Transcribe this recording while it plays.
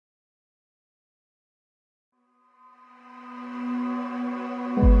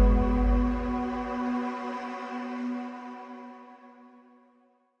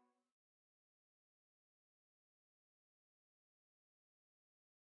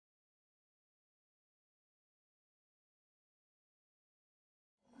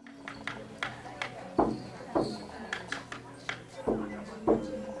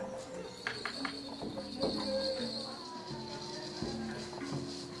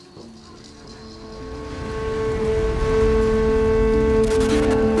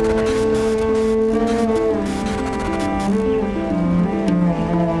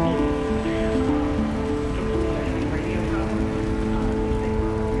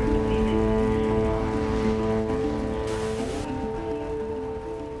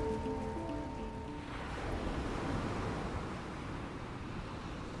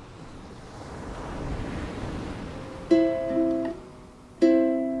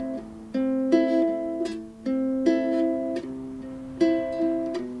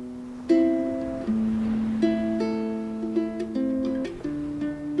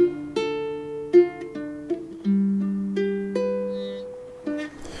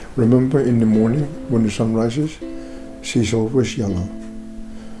Remember, in the morning when the sun rises, she's always yellow.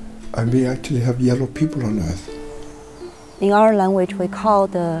 And we actually have yellow people on Earth. In our language, we call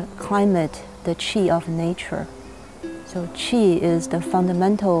the climate the chi of nature. So chi is the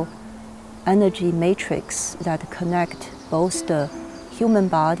fundamental energy matrix that connects both the human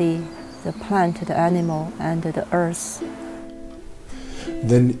body, the plant, the animal, and the earth.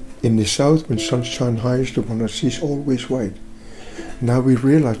 Then in the south, when sunshine highest, the one that sees always white. Now we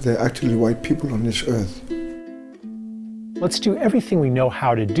realize there are actually white people on this earth. Let's do everything we know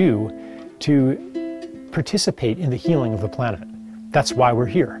how to do to participate in the healing of the planet. That's why we're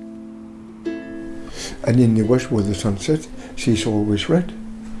here. And in the west, where the sun sets, she's always red.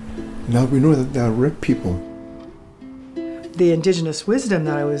 Now we know that there are red people. The indigenous wisdom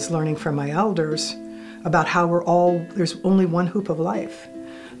that I was learning from my elders about how there's only one hoop of life.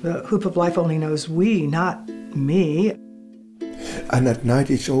 The hoop of life only knows we, not me. And at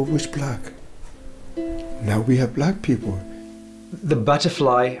night it's always black. Now we have black people. The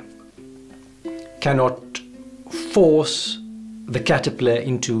butterfly cannot force the caterpillar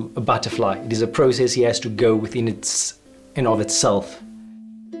into a butterfly. It is a process he has to go within and of itself.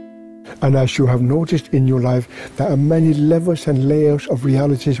 And as you have noticed in your life, there are many levels and layers of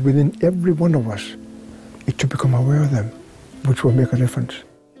realities within every one of us. It's to become aware of them, which will make a difference.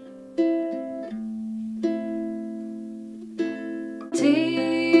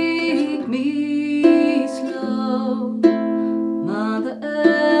 Take me slow, Mother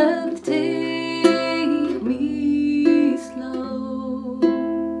Earth, take me slow.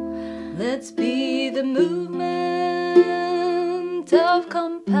 Let's be the movement of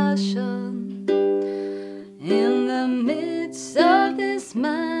compassion in the midst of this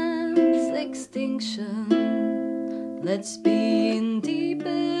man's extinction. Let's be in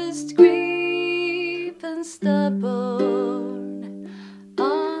deepest grief and stubborn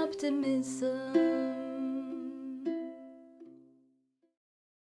optimism.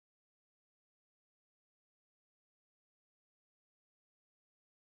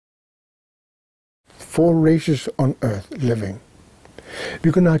 Four races on Earth living.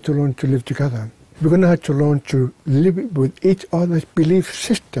 We're going to have to learn to live together. We're going to have to learn to live with each other's belief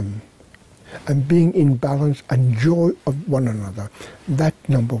system and being in balance and joy of one another. That's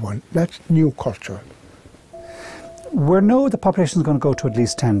number one. That's new culture. We know the population is going to go to at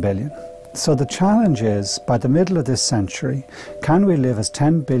least 10 billion. So the challenge is, by the middle of this century, can we live as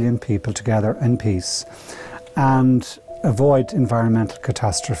 10 billion people together in peace and avoid environmental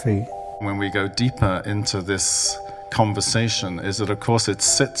catastrophe? When we go deeper into this conversation, is that of course it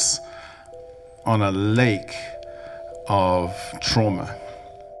sits on a lake of trauma.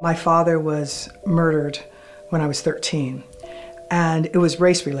 My father was murdered when I was 13, and it was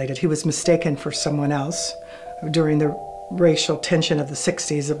race-related. He was mistaken for someone else during the racial tension of the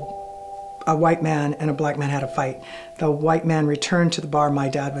 60s. A white man and a black man had a fight. The white man returned to the bar my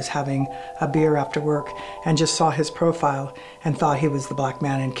dad was having a beer after work and just saw his profile and thought he was the black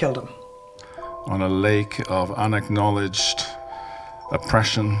man and killed him. On a lake of unacknowledged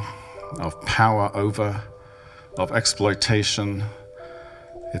oppression, of power over, of exploitation,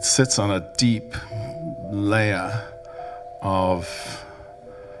 it sits on a deep layer of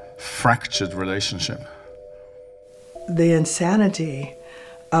fractured relationship. The insanity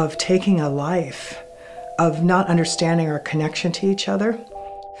of taking a life, of not understanding our connection to each other.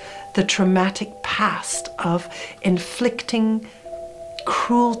 The traumatic past of inflicting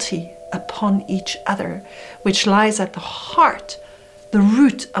cruelty upon each other, which lies at the heart, the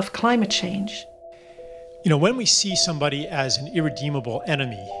root of climate change. You know, when we see somebody as an irredeemable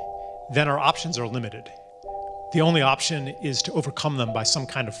enemy, then our options are limited. The only option is to overcome them by some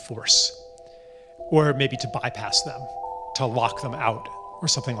kind of force, or maybe to bypass them, to lock them out, or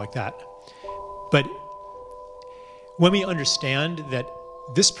something like that. But when we understand that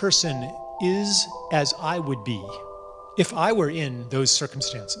this person is as I would be if I were in those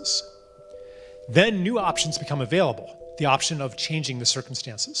circumstances, then new options become available. The option of changing the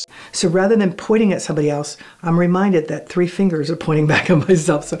circumstances. So rather than pointing at somebody else, I'm reminded that 3 fingers are pointing back at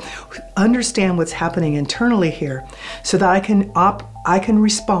myself. So understand what's happening internally here so that I can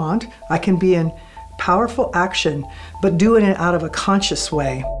respond, I can be in powerful action, but doing it out of a conscious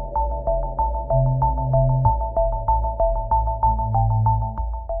way.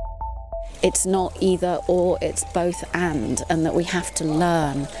 It's not either or, it's both and that we have to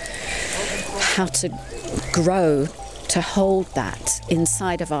learn how to grow to hold that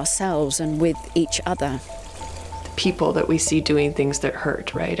inside of ourselves and with each other. People that we see doing things that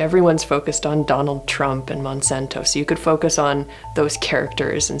hurt, right? Everyone's focused on Donald Trump and Monsanto, so you could focus on those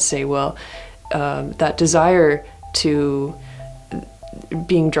characters and say, well, that desire to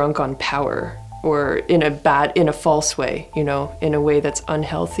being drunk on power, or in a false way, you know, in a way that's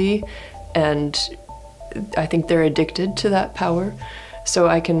unhealthy. And I think they're addicted to that power. So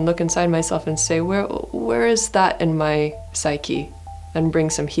I can look inside myself and say, where is that in my psyche? And bring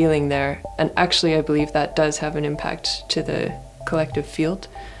some healing there. And actually, I believe that does have an impact to the collective field.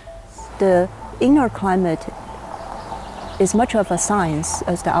 The inner climate is much of a science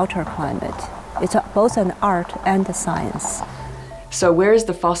as the outer climate. It's both an art and a science. So where is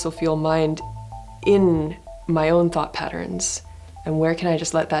the fossil fuel mind in my own thought patterns? And where can I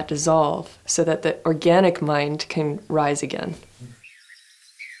just let that dissolve so that the organic mind can rise again?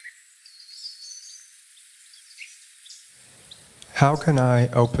 How can I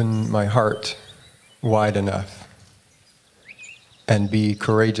open my heart wide enough and be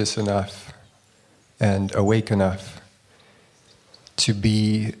courageous enough and awake enough to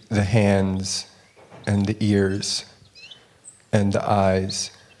be the hands and the ears and the eyes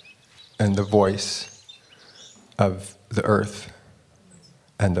and the voice of the earth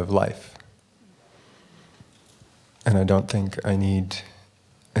and of life? And I don't think I need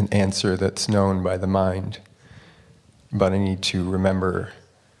an answer that's known by the mind, but I need to remember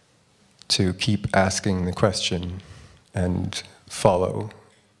to keep asking the question and follow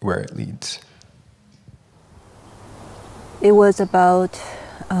where it leads. It was about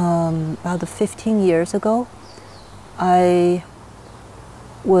 15 years ago. I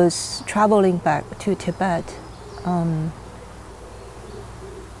was traveling back to Tibet,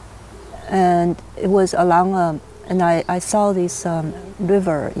 and it was along and I saw this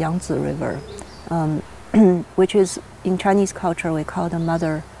river, Yangtze River, which is in Chinese culture we call the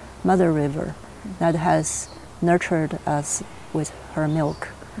mother river, that has nurtured us with her milk.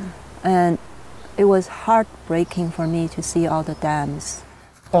 And it was heartbreaking for me to see all the dams.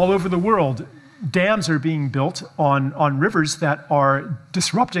 All over the world, dams are being built on rivers that are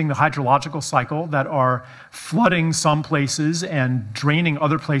disrupting the hydrological cycle, that are flooding some places and draining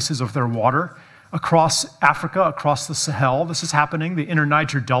other places of their water. Across Africa, across the Sahel, this is happening. The inner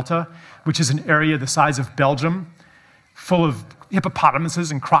Niger Delta, which is an area the size of Belgium, full of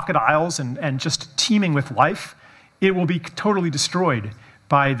hippopotamuses and crocodiles and just teeming with life, it will be totally destroyed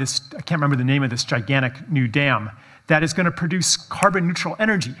by this, I can't remember the name of this gigantic new dam, that is going to produce carbon neutral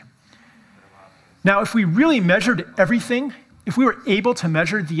energy. Now, if we really measured everything, if we were able to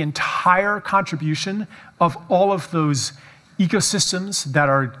measure the entire contribution of all of those ecosystems that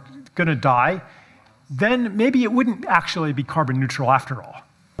are going to die, then maybe it wouldn't actually be carbon neutral after all.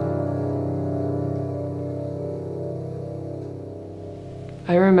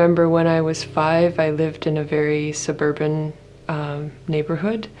 I remember when I was 5, I lived in a very suburban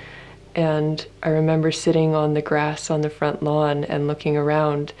neighborhood, and I remember sitting on the grass on the front lawn and looking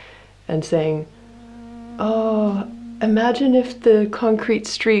around and saying, oh, imagine if the concrete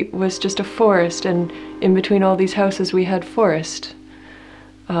street was just a forest, and in between all these houses we had forest.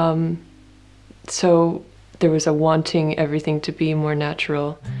 So there was a wanting everything to be more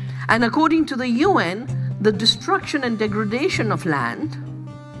natural. And according to the UN, the destruction and degradation of land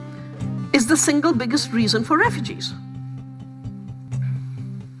is the single biggest reason for refugees.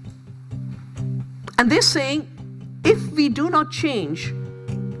 And they're saying, if we do not change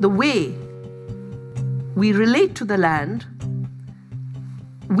the way we relate to the land,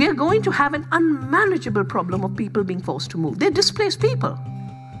 we're going to have an unmanageable problem of people being forced to move. They're displaced people.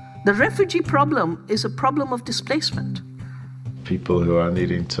 The refugee problem is a problem of displacement. People who are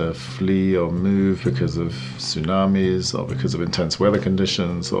needing to flee or move because of tsunamis or because of intense weather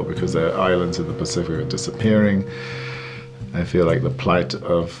conditions or because their islands in the Pacific are disappearing. I feel like the plight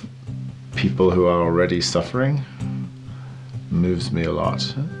of people who are already suffering moves me a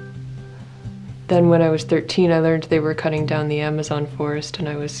lot. Then when I was 13, I learned they were cutting down the Amazon forest, and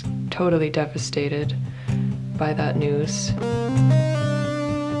I was totally devastated by that news.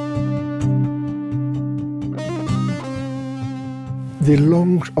 The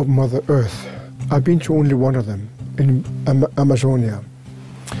lungs of Mother Earth, I've been to only one of them in Amazonia.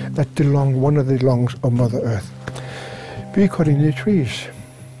 That's one of the lungs of Mother Earth. We're cutting the trees.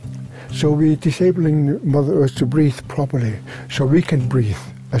 So we're disabling Mother Earth to breathe properly, so we can breathe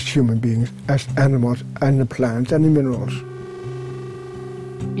as human beings, as animals, and the plants, and the minerals.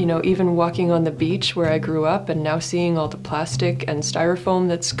 You know, even walking on the beach where I grew up and now seeing all the plastic and styrofoam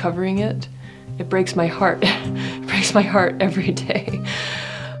that's covering it, it breaks my heart. It breaks my heart every day.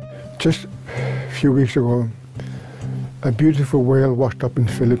 Just a few weeks ago, a beautiful whale washed up in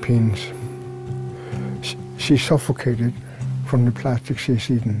the Philippines. She suffocated from the plastic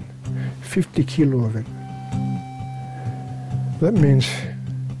she's eaten. 50 kilo of it. That means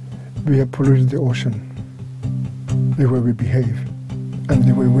we have polluted the ocean, the way we behave. and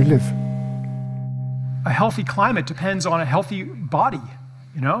the way we live. A healthy climate depends on a healthy body,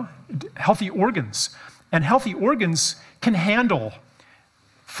 healthy organs. And healthy organs can handle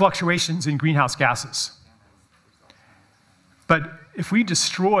fluctuations in greenhouse gases. But if we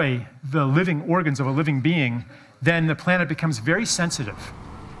destroy the living organs of a living being, then the planet becomes very sensitive.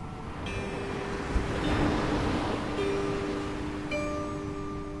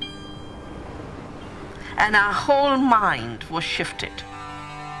 And our whole mind was shifted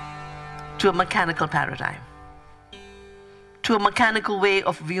to a mechanical paradigm, to a mechanical way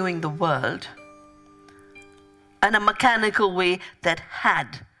of viewing the world, and a mechanical way that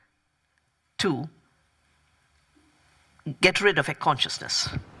had to get rid of a consciousness.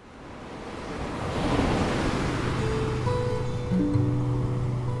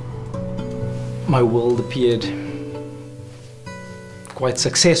 My world appeared quite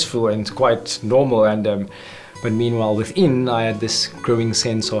successful and quite normal, but meanwhile within I had this growing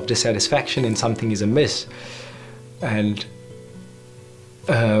sense of dissatisfaction and something is amiss. And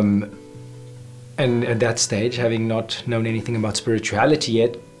at that stage, having not known anything about spirituality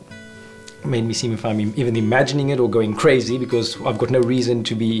yet, made me seem if I'm even imagining it or going crazy, because I've got no reason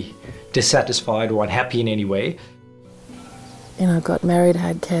to be dissatisfied or unhappy in any way. Got married,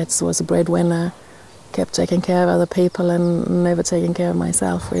 had kids, was a breadwinner, kept taking care of other people and never taking care of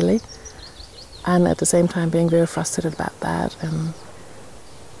myself, really. And at the same time being very frustrated about that and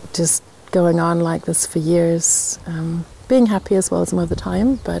just going on like this for years, being happy as well some of the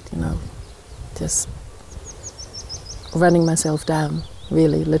time, but, just running myself down,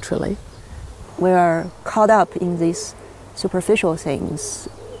 really, literally. We are caught up in these superficial things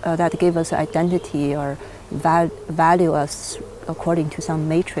that give us identity or value us according to some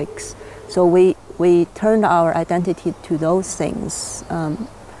matrix. So we turn our identity to those things,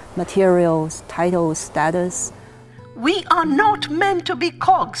 materials, titles, status. We are not meant to be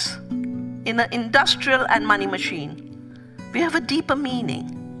cogs in an industrial and money machine. We have a deeper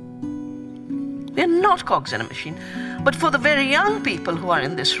meaning. We're not cogs in a machine. But for the very young people who are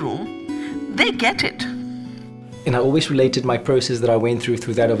in this room, they get it. And I always related my process that I went through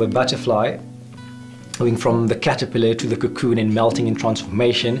that of a butterfly, going from the caterpillar to the cocoon and melting in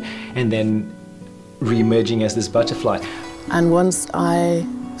transformation, and then re-emerging as this butterfly. And once I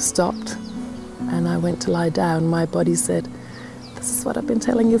stopped and I went to lie down, my body said, "This is what I've been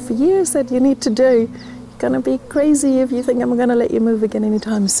telling you for years that you need to do. You're going to be crazy if you think I'm going to let you move again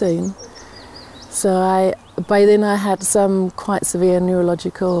anytime soon." So by then I had some quite severe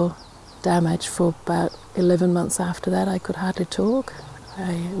neurological damage. For about 11 months after that, I could hardly talk.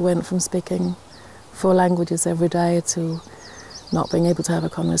 I went from speaking 4 languages every day to not being able to have a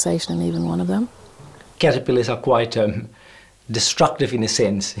conversation in even one of them. Caterpillars are quite destructive in a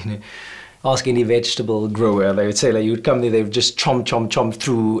sense. Ask any vegetable grower, they would say, like, you would come there, they would just chomp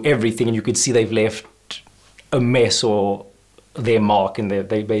through everything, and you could see they've left a mess or their mark, and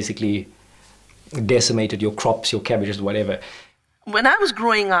they basically decimated your crops, your cabbages, whatever. When I was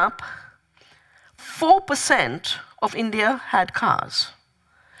growing up, 4% of India had cars.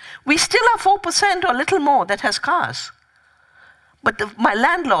 We still have 4% or a little more that has cars. But my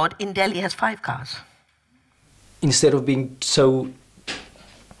landlord in Delhi has 5 cars. Instead of being so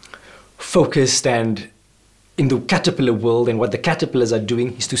focused and in the caterpillar world, and what the caterpillars are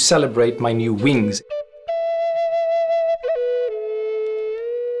doing is to celebrate my new wings.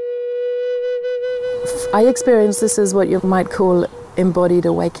 I experienced this as what you might call embodied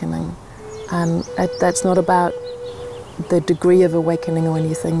awakening. And that's not about the degree of awakening or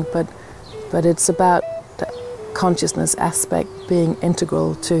anything, but it's about the consciousness aspect being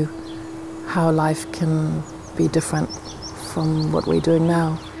integral to how life can be different from what we're doing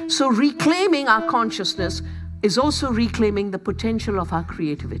now. So reclaiming our consciousness is also reclaiming the potential of our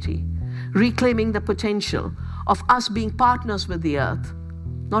creativity, reclaiming the potential of us being partners with the earth,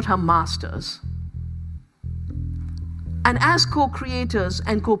 not her masters. And as co-creators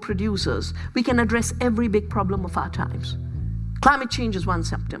and co-producers, we can address every big problem of our times. Climate change is one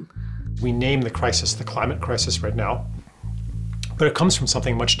symptom. We name the crisis the climate crisis right now, but it comes from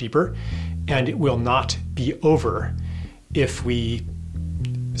something much deeper, and it will not be over if we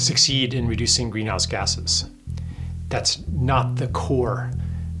succeed in reducing greenhouse gases. That's not the core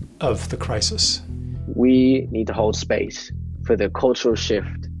of the crisis. We need to hold space for the cultural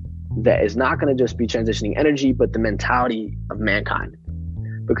shift that is not going to just be transitioning energy, but the mentality of mankind.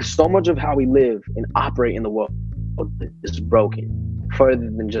 Because so much of how we live and operate in the world is broken, further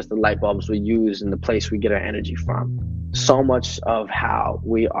than just the light bulbs we use and the place we get our energy from. So much of how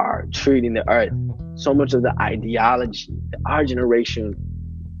we are treating the earth, so much of the ideology that our generation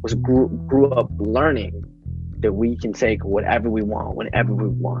grew up learning that we can take whatever we want, whenever we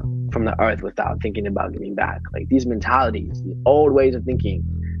want from the earth without thinking about giving back. Like these mentalities, these old ways of thinking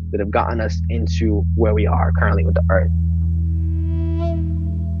that have gotten us into where we are currently with the earth.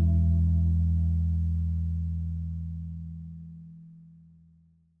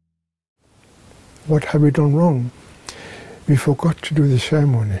 What have we done wrong? We forgot to do the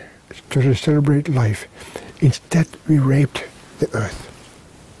ceremony, to celebrate life. Instead, we raped the earth.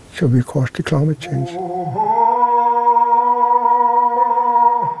 So we caused the climate change.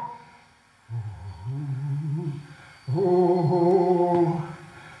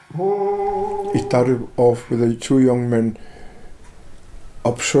 It started off with the two young men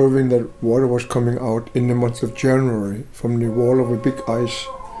observing that water was coming out in the month of January from the wall of a big ice.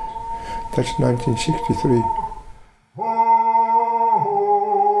 That's 1963.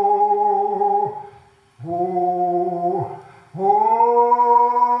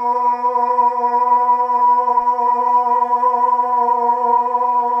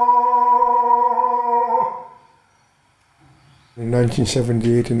 In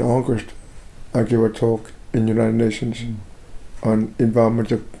 1978, in August, I gave a talk in the United Nations on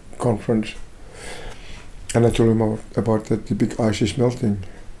environmental conference, and I told him about that the big ice is melting.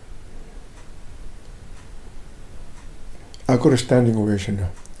 I got a standing ovation now.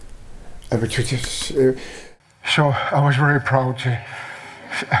 So I was very proud to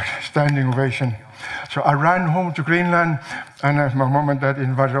standing ovation. So I ran home to Greenland, and my mom and dad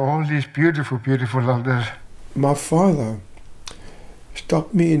invited all these beautiful, beautiful elders. My father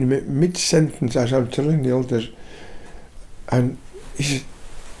stopped me in mid-sentence as I'm telling the elders, and he said,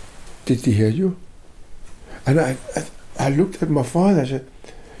 "Did he hear you?" And I looked at my father and said,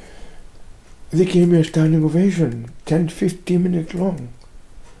 they gave me a standing ovation, 10, 15 minutes long.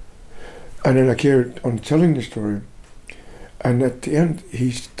 And then I carried on telling the story. And at the end,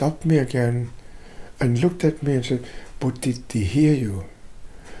 he stopped me again and looked at me and said, "But did he hear you?"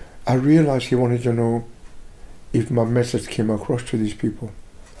 I realized he wanted to know if my message came across to these people.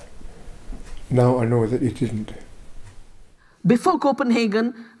 Now I know that it didn't. Before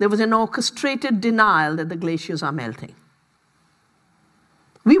Copenhagen, there was an orchestrated denial that the glaciers are melting.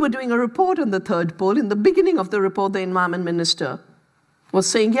 We were doing a report on the third pole. In the beginning of the report, the environment minister was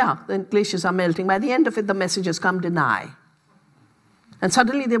saying, yeah, the glaciers are melting. By the end of it, the message has come, deny. And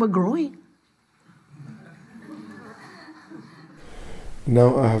suddenly they were growing.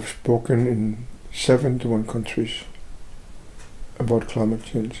 Now I have spoken in 71 countries about climate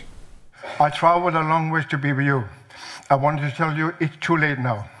change. I traveled a long way to be with you. I wanted to tell you it's too late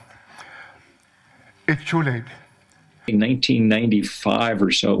now. It's too late. In 1995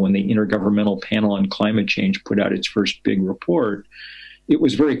 or so, when the Intergovernmental Panel on Climate Change put out its first big report, it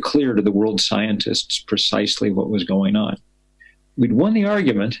was very clear to the world scientists precisely what was going on. We'd won the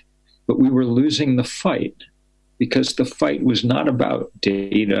argument, but we were losing the fight, because the fight was not about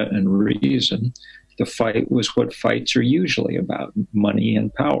data and reason. The fight was what fights are usually about, money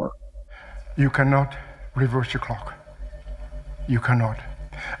and power. You cannot reverse the clock. You cannot.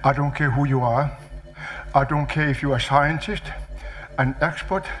 I don't care who you are. I don't care if you're a scientist, an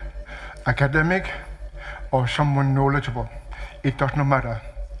expert, academic, or someone knowledgeable. It does not matter.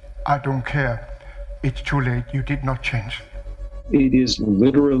 I don't care. It's too late. You did not change. It is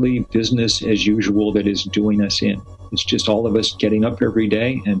literally business as usual that is doing us in. It's just all of us getting up every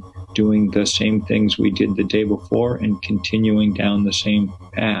day and doing the same things we did the day before and continuing down the same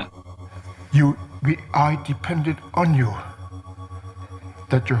path. I depended on you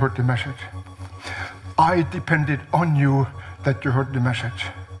that you heard the message. I depended on you that you heard the message.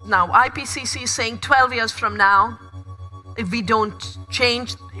 Now, IPCC is saying 12 years from now, if we don't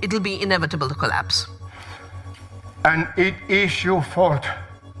change, it'll be inevitable to collapse. And it is your fault.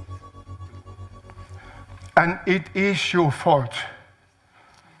 And it is your fault.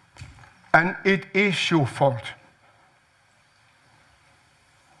 And it is your fault.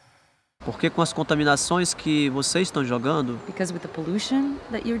 Porque com as contaminações que vocês estão jogando, Because with the pollution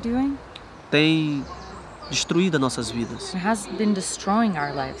that you're doing, tem destruído as nossas vidas. it has been destroying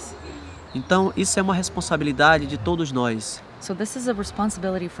our lives. Então, isso é uma responsabilidade de todos nós. So this is a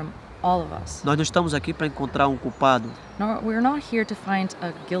responsibility from all of us. Nós não estamos aqui para encontrar um culpado, We're not here to find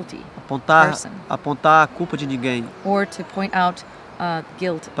a guilty person apontar a culpa de ninguém, or to point out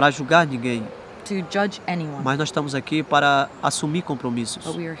guilt, para julgar ninguém. to judge anyone. Mas nós estamos aqui para assumir compromissos.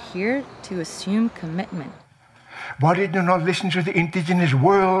 But we are here to assume commitment. Why did you not listen to the indigenous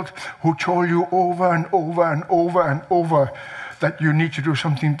world who told you over and over and over and over that you need to do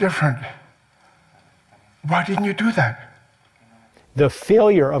something different? Why didn't you do that? The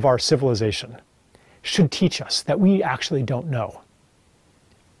failure of our civilization should teach us that we actually don't know.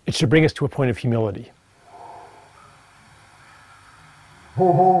 It should bring us to a point of humility.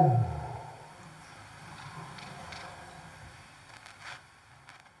 The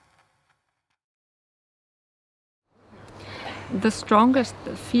strongest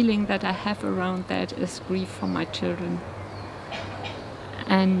feeling that I have around that is grief for my children.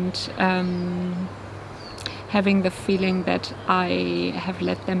 And having the feeling that I have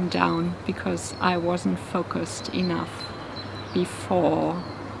let them down because I wasn't focused enough before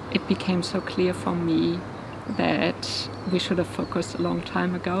it became so clear for me that we should have focused a long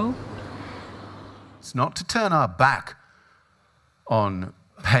time ago. It's not to turn our back on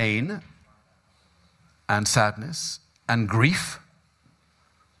pain and sadness and grief,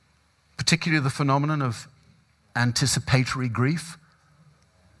 particularly the phenomenon of anticipatory grief,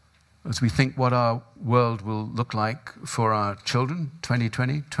 as we think what our world will look like for our children,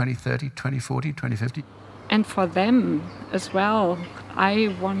 2020, 2030, 2040, 2050. And for them as well,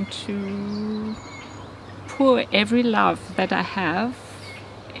 I want to pour every love that I have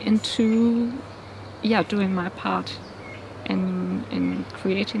into, doing my part in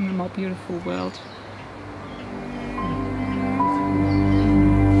creating a more beautiful world.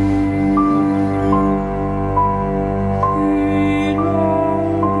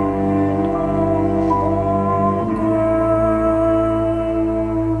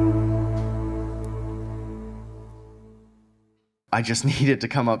 I just needed to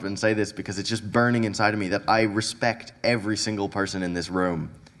come up and say this because it's just burning inside of me that I respect every single person in this room.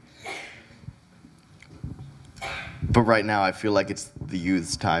 But right now I feel like it's the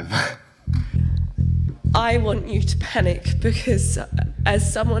youth's time. I want you to panic because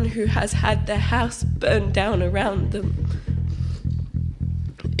as someone who has had their house burned down around them,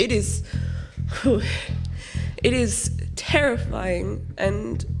 it is terrifying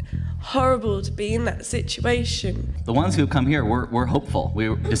and horrible to be in that situation. The ones who come here, we're hopeful.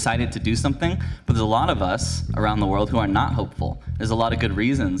 We decided to do something, but there's a lot of us around the world who are not hopeful. There's a lot of good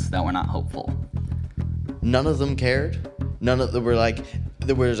reasons that we're not hopeful. None of them cared. None of them were like,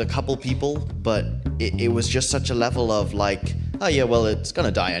 there was a couple people, but it was just such a level of like, oh yeah, well, it's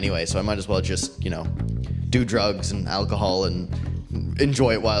gonna die anyway, so I might as well just, do drugs and alcohol and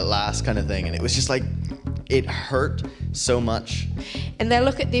enjoy it while it lasts kind of thing. And it was just like, it hurt so much. And they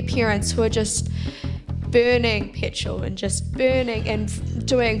look at their parents who are just burning petrol and just burning and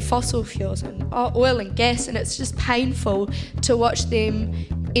doing fossil fuels and oil and gas, and it's just painful to watch them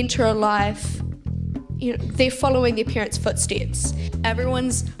enter a life. They're following their parents' footsteps.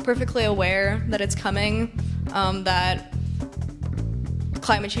 Everyone's perfectly aware that it's coming, that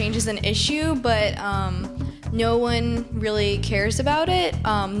climate change is an issue, but no one really cares about it.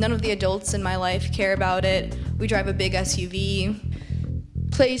 None of the adults in my life care about it. We drive a big SUV.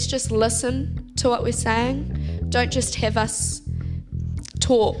 Please just listen to what we're saying. Don't just have us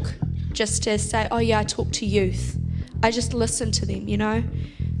talk just to say, oh yeah, I talk to youth. I just listen to them,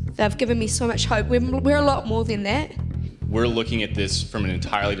 They've given me so much hope. We're a lot more than that. We're looking at this from an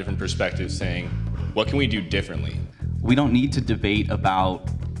entirely different perspective, saying, what can we do differently? We don't need to debate about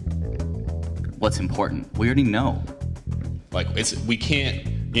what's important. We already know. We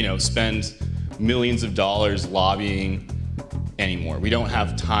can't, spend millions of dollars lobbying anymore. We don't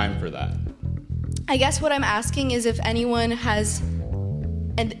have time for that. I guess what I'm asking is if anyone has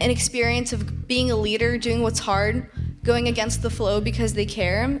an experience of being a leader, doing what's hard, going against the flow because they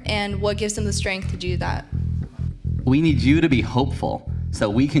care, and what gives them the strength to do that. We need you to be hopeful so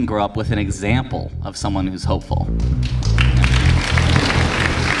we can grow up with an example of someone who's hopeful.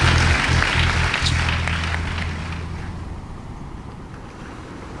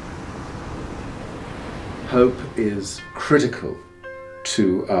 Hope is critical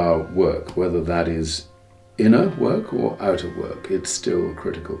to our work, whether that is inner work or outer work. It's still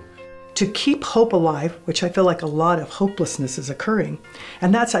critical. To keep hope alive, which I feel like a lot of hopelessness is occurring,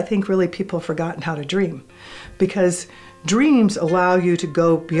 and that's, I think, really people have forgotten how to dream, because dreams allow you to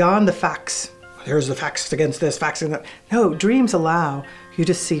go beyond the facts. Here's the facts against this, facts against that. No, dreams allow you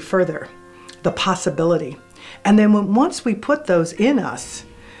to see further, the possibility. And then once we put those in us,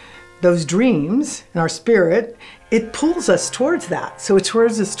 those dreams in our spirit, it pulls us towards that. So it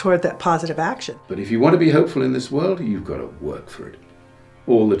towards us toward that positive action. But if you want to be hopeful in this world, you've got to work for it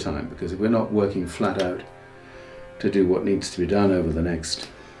all the time, because if we're not working flat out to do what needs to be done over the next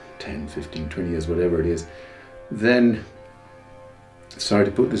 10, 15, 20 years, whatever it is, then, sorry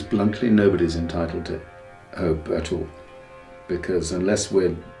to put this bluntly, nobody's entitled to hope at all. Because unless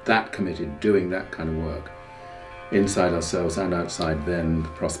we're that committed, doing that kind of work, inside ourselves and outside, then the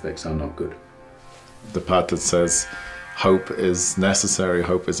prospects are not good. The part that says hope is necessary,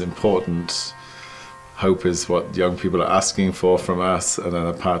 hope is important, hope is what young people are asking for from us, and then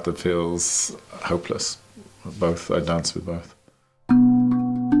a part that feels hopeless. Both, I dance with both.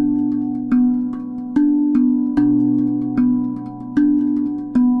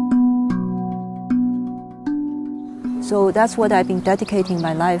 So that's what I've been dedicating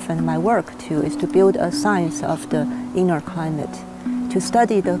my life and my work to, is to build a science of the inner climate, to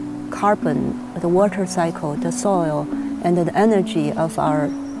study the carbon, the water cycle, the soil, and the energy of our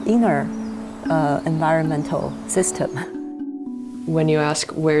inner environmental system. When you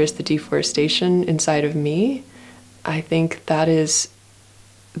ask where is the deforestation inside of me, I think that is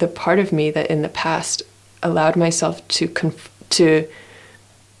the part of me that in the past allowed myself to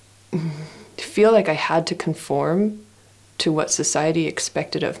feel like I had to conform to what society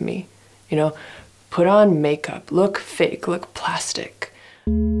expected of me. You know, put on makeup, look fake, look plastic.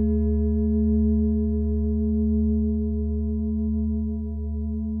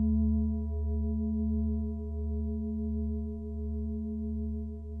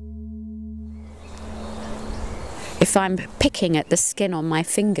 If I'm picking at the skin on my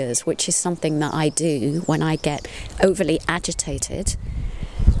fingers, which is something that I do when I get overly agitated,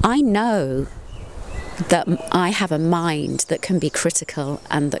 I know that I have a mind that can be critical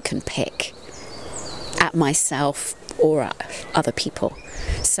and that can pick at myself or at other people.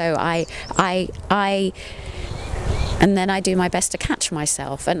 So and then I do my best to catch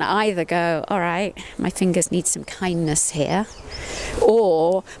myself and either go, all right, my fingers need some kindness here,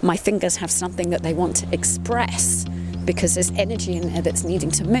 or my fingers have something that they want to express because there's energy in there that's needing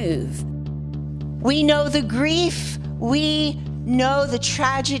to move. We know the grief, we know the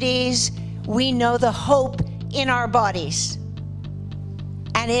tragedies, we know the hope in our bodies.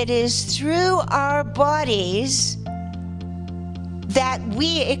 And it is through our bodies that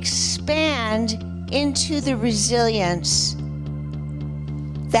we expand into the resilience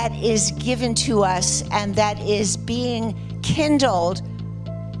that is given to us and that is being kindled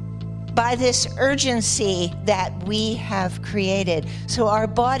by this urgency that we have created. So our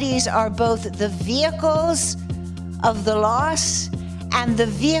bodies are both the vehicles of the loss and the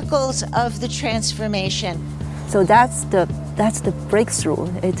vehicles of the transformation. So that's the breakthrough.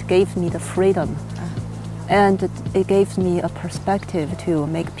 It gave me the freedom. And it gave me a perspective to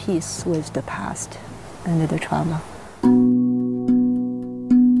make peace with the past and the trauma.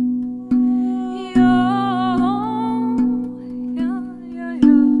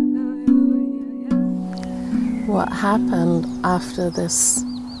 What happened after this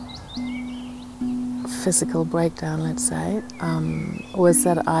physical breakdown, let's say, was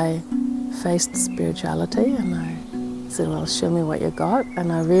that I faced spirituality and I said, well, show me what you got.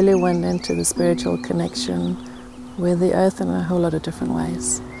 And I really went into the spiritual connection with the earth in a whole lot of different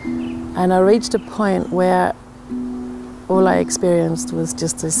ways. And I reached a point where all I experienced was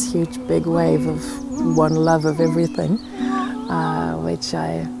just this huge big wave of one love of everything, which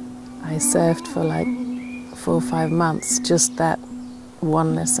I surfed for like 4 or 5 months, just that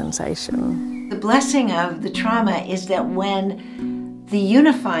oneness sensation. The blessing of the trauma is that when the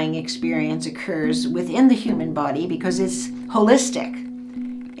unifying experience occurs within the human body, because it's holistic.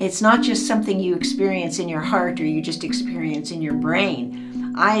 It's not just something you experience in your heart or you just experience in your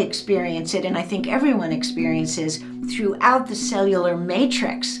brain. I experience it, and I think everyone experiences, throughout the cellular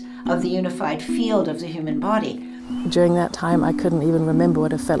matrix of the unified field of the human body. During that time, I couldn't even remember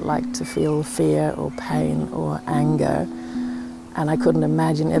what it felt like to feel fear or pain or anger. And I couldn't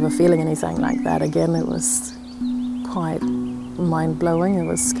imagine ever feeling anything like that again. It was quite mind-blowing. It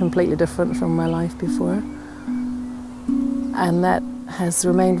was completely different from my life before. And that has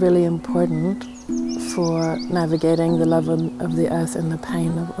remained really important for navigating the love of the earth and the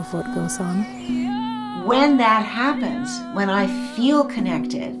pain of what goes on. When that happens, when I feel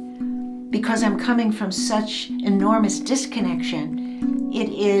connected, because I'm coming from such enormous disconnection, it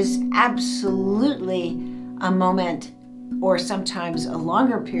is absolutely a moment, or sometimes a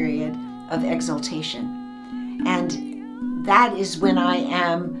longer period, of exaltation. And that is when I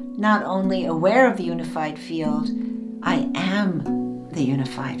am not only aware of the unified field, I am the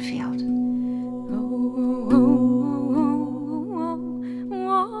unified field.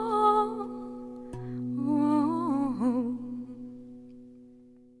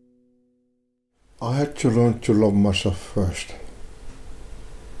 I had to learn to love myself first.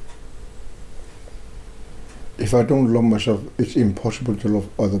 If I don't love myself, it's impossible to love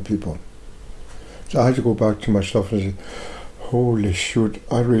other people. So I had to go back to myself and say, holy shoot,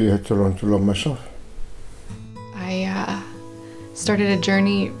 I really had to learn to love myself. I started a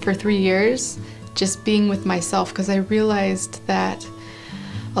journey for 3 years, just being with myself, because I realized that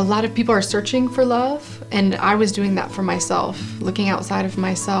a lot of people are searching for love, and I was doing that for myself, looking outside of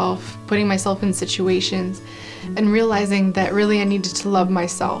myself, putting myself in situations, and realizing that really I needed to love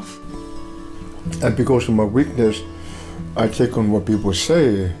myself. And because of my weakness, I take on what people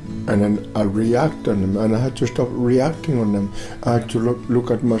say, and then I react on them, and I had to stop reacting on them. I had to look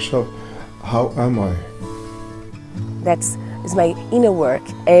at myself, how am I? That's my inner work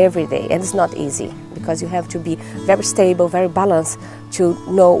every day, and it's not easy because you have to be very stable, very balanced to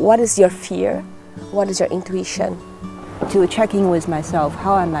know what is your fear, what is your intuition. To check in with myself,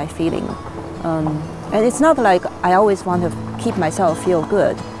 how am I feeling? And it's not like I always want to keep myself feel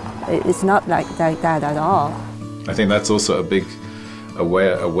good. It's not like that at all. I think that's also a big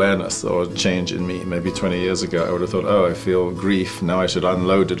awareness or change in me. Maybe 20 years ago I would have thought, oh, I feel grief, now I should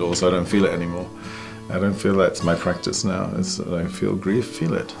unload it all so I don't feel it anymore. I don't feel that's my practice now. It's that I feel grief,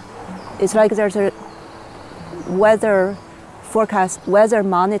 feel it. It's like there's a weather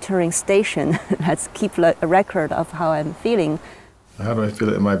monitoring station that keeps a record of how I'm feeling. How do I feel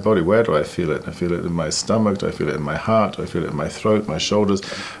it in my body? Where do I feel it? I feel it in my stomach, do I feel it in my heart, do I feel it in my throat, my shoulders?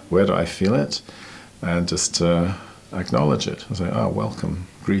 Where do I feel it? And just acknowledge it. I say, oh, welcome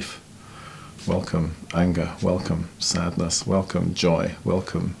grief, welcome anger, welcome sadness, welcome joy,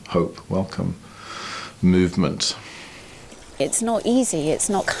 welcome hope, welcome movement. It's not easy, it's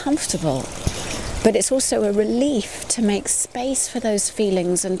not comfortable, but it's also a relief to make space for those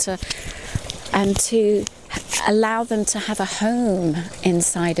feelings and to allow them to have a home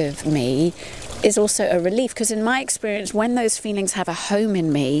inside of me is also a relief, because in my experience, when those feelings have a home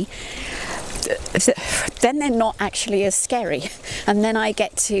in me, then they're not actually as scary, and then I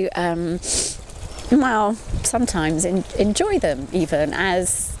get to well, sometimes enjoy them even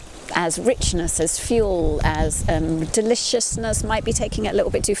as richness, as fuel, as deliciousness. Might be taking it a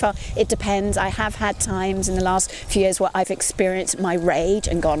little bit too far. It depends. I have had times in the last few years where I've experienced my rage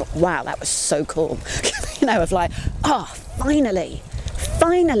and gone, wow, that was so cool. You know, of like, oh, finally,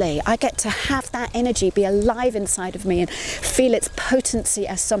 I get to have that energy be alive inside of me and feel its potency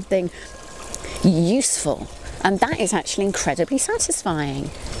as something useful. And that is actually incredibly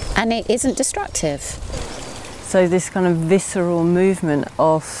satisfying, and it isn't destructive. So this kind of visceral movement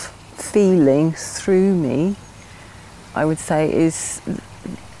of feeling through me, I would say, is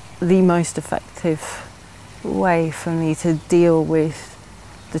the most effective way for me to deal with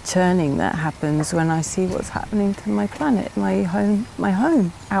the churning that happens when I see what's happening to my planet, my home,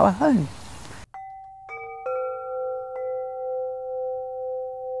 our home.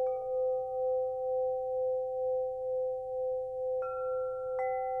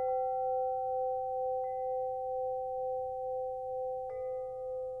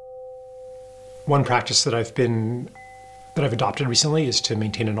 One practice that I've adopted recently is to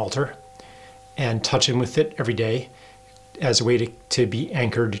maintain an altar and touch in with it every day as a way to be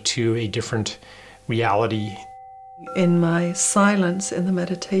anchored to a different reality. In my silence, in the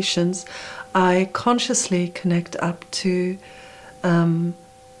meditations, I consciously connect up to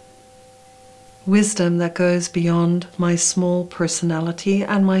wisdom that goes beyond my small personality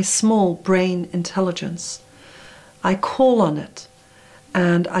and my small brain intelligence. I call on it.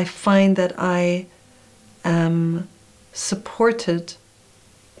 And I find that I am supported.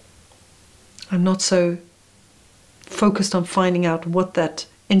 I'm not so focused on finding out what that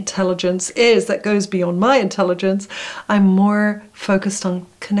intelligence is that goes beyond my intelligence. I'm more focused on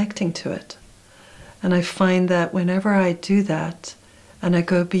connecting to it. And I find that whenever I do that, and I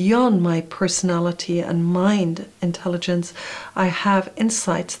go beyond my personality and mind intelligence, I have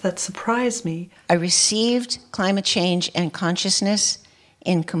insights that surprise me. I received climate change and consciousness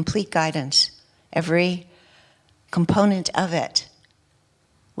in complete guidance. Every component of it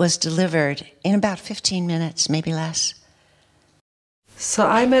was delivered in about 15 minutes, maybe less. So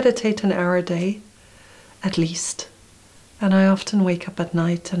I meditate an hour a day, at least. And I often wake up at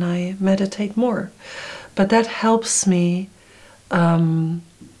night and I meditate more. But that helps me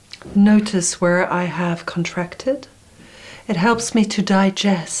notice where I have contracted. It helps me to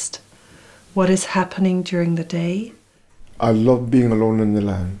digest what is happening during the day. I love being alone in the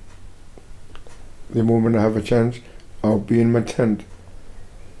land. The moment I have a chance, I'll be in my tent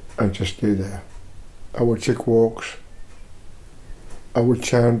and just stay there. I will take walks, I will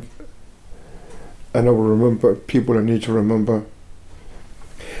chant, and I will remember people I need to remember.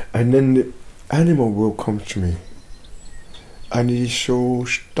 And then the animal world comes to me, and it is so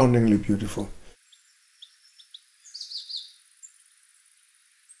stunningly beautiful.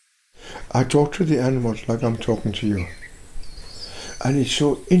 I talk to the animals like I'm talking to you. And it's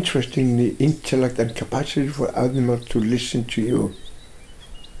so interesting, the intellect and capacity for animals to listen to you.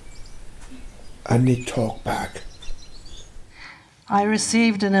 And they talk back. I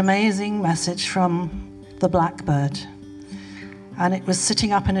received an amazing message from the blackbird. And it was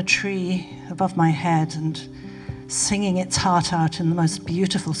sitting up in a tree above my head and singing its heart out in the most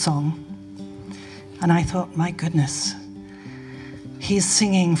beautiful song. And I thought, my goodness, he's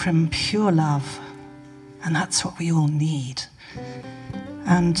singing from pure love. And that's what we all need.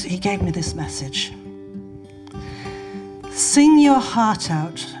 And he gave me this message. Sing your heart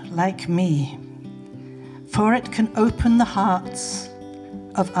out like me, for it can open the hearts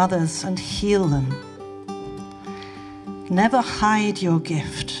of others and heal them. Never hide your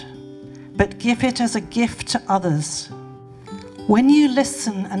gift, but give it as a gift to others. When you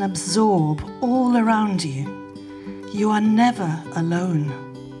listen and absorb all around you, you are never alone,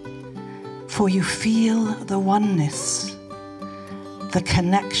 for you feel the oneness, the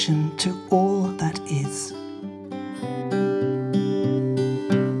connection to all that is.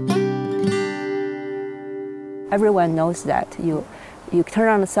 Everyone knows that. You turn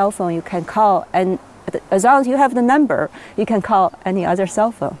on the cell phone, you can call, and as long as you have the number, you can call any other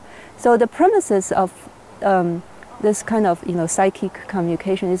cell phone. So the premises of this kind of psychic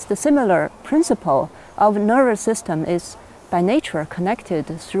communication is the similar principle of nervous system is by nature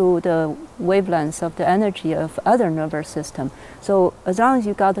connected through the wavelengths of the energy of other nervous system. So as long as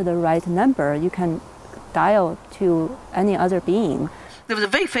you got the right number, you can dial to any other being. There was a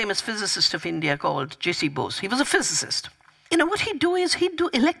very famous physicist of India called J.C. Bose. He was a physicist. What he'd do is he'd do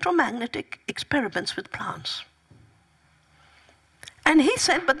electromagnetic experiments with plants. And he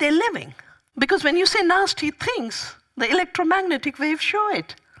said, but they're living. Because when you say nasty things, the electromagnetic waves show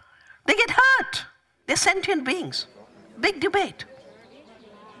it. They get hurt. They're sentient beings. Big debate.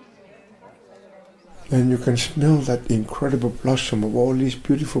 And you can smell that incredible blossom of all these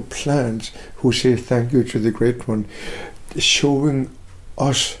beautiful plants who say thank you to the Great One, showing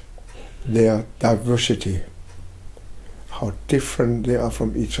us their diversity, how different they are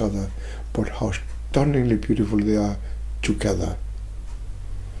from each other, but how stunningly beautiful they are together.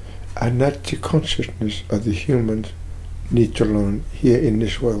 And that's the consciousness of the humans need to learn here in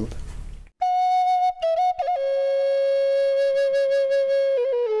this world.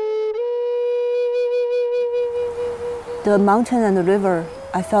 The mountain and the river,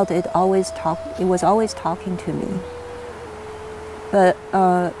 I felt it was always talking to me. But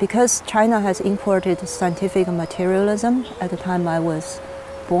because China has imported scientific materialism at the time I was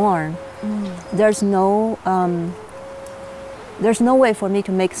born, there's no way for me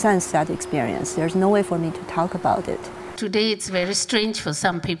to make sense of that experience. There's no way for me to talk about it. Today it's very strange for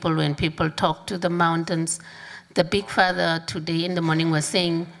some people when people talk to the mountains. The Big Father today in the morning was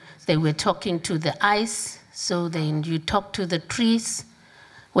saying they were talking to the ice, so then you talk to the trees.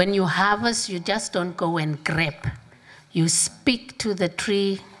 When you harvest, you just don't go and grab. You speak to the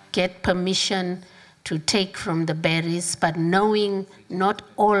tree, get permission to take from the berries, but knowing not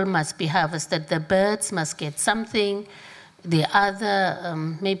all must be harvested. The birds must get something, the other,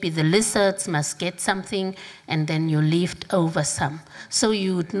 maybe the lizards must get something, and then you left over some. So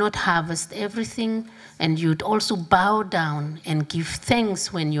you would not harvest everything, and you'd also bow down and give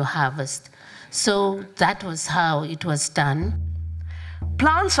thanks when you harvest. So that was how it was done.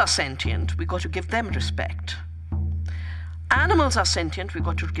 Plants are sentient, we got to give them respect. Animals are sentient, we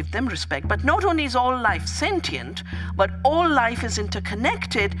got to give them respect. But not only is all life sentient, but all life is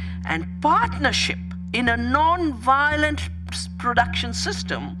interconnected, and partnership in a non-violent production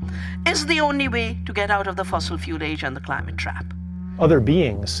system is the only way to get out of the fossil fuel age and the climate trap. Other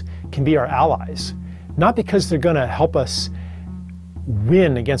beings can be our allies, not because they're going to help us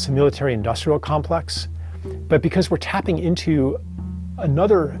win against the military-industrial complex, but because we're tapping into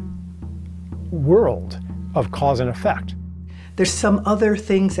another world of cause and effect. There's some other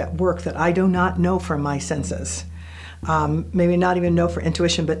things at work that I do not know from my senses. Maybe not even know for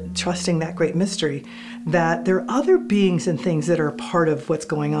intuition, but trusting that great mystery, that there are other beings and things that are a part of what's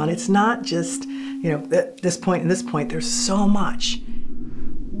going on. It's not just, at this point and this point, there's so much.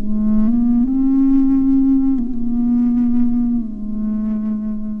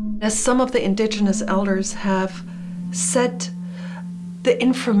 As some of the indigenous elders have said, the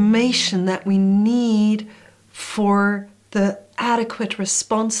information that we need for the adequate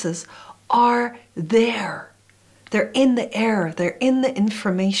responses are there. They're in the air, they're in the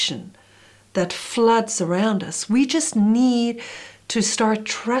information that floods around us. We just need to start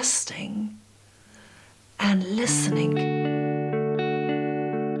trusting and listening.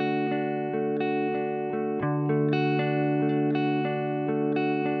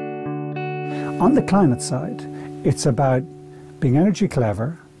 On the climate side, it's about being energy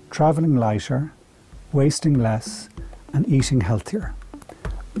clever, travelling lighter, wasting less, and eating healthier.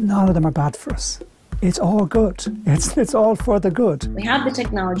 None of them are bad for us. It's all good. It's all for the good. We have the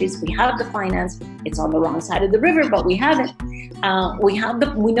technologies, we have the finance. It's on the wrong side of the river, but we have it.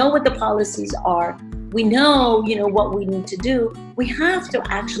 We know what the policies are. We know, what we need to do. We have to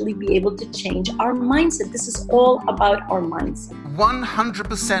actually be able to change our mindset. This is all about our mindset.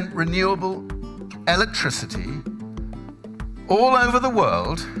 100% renewable electricity all over the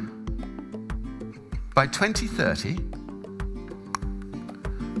world by 2030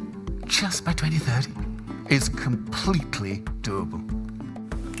 just by 2030 is completely doable.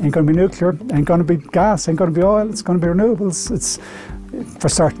 Ain't going to be nuclear, ain't going to be gas, ain't going to be oil, it's going to be renewables. It's for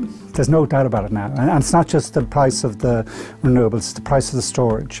certain. There's no doubt about it now. And it's not just the price of the renewables, it's the price of the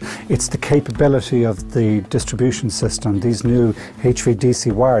storage. It's the capability of the distribution system, these new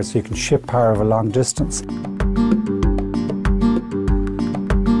HVDC wires, so you can ship power over a long distance.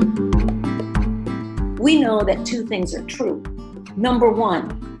 We know that two things are true. Number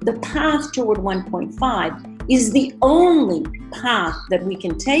one, the path toward 1.5 is the only path that we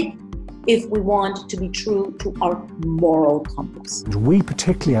can take if we want to be true to our moral compass. We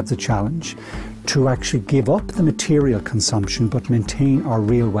particularly have the challenge to actually give up the material consumption but maintain our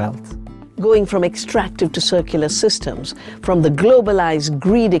real wealth. Going from extractive to circular systems, from the globalized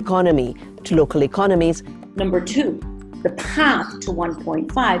greed economy to local economies. Number two, the path to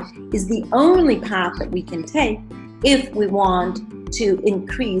 1.5 is the only path that we can take if we want to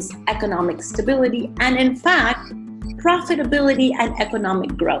increase economic stability and, in fact, profitability and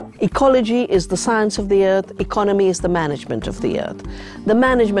economic growth. Ecology is the science of the earth, economy is the management of the earth. The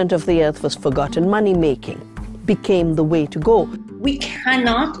management of the earth was forgotten, money making became the way to go. We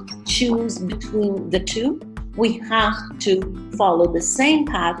cannot choose between the two. We have to follow the same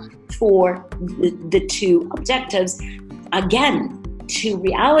path for the two objectives. Again, two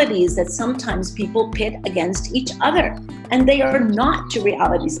realities that sometimes people pit against each other. And they are not two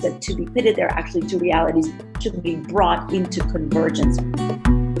realities that to be pitted, they're actually two realities to be brought into convergence.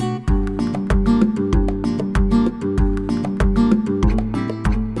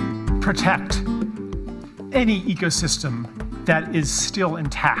 Protect any ecosystem that is still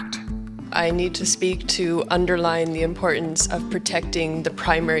intact. I need to speak to underline the importance of protecting the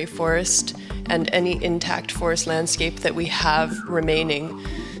primary forest and any intact forest landscape that we have remaining.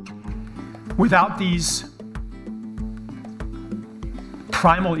 Without these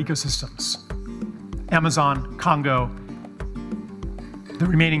primal ecosystems, Amazon, Congo, the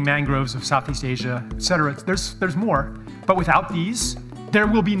remaining mangroves of Southeast Asia, etc., there's more, but without these, there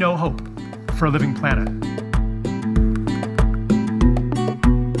will be no hope for a living planet.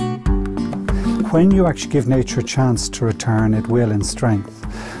 When you actually give nature a chance to return, it will in strength.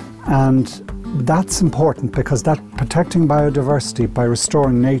 And that's important because that protecting biodiversity by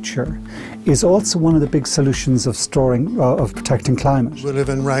restoring nature is also one of the big solutions of protecting climate. We live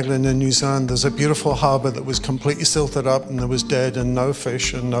in Raglan in New Zealand. There's a beautiful harbour that was completely silted up and there was dead and no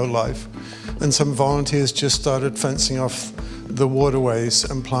fish and no life. And some volunteers just started fencing off the waterways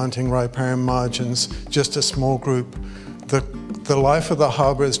and planting riparian margins, just a small group. The life of the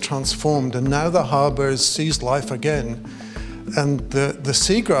harbour is transformed and now the harbour sees life again. And the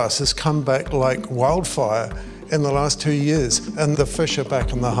seagrass has come back like wildfire in the last 2 years, and the fish are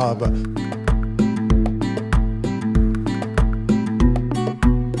back in the harbour.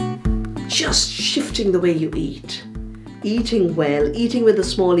 Just shifting the way you eat. Eating well, eating with a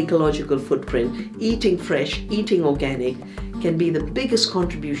small ecological footprint, eating fresh, eating organic can be the biggest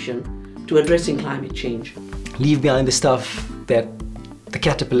contribution to addressing climate change. Leave behind the stuff that the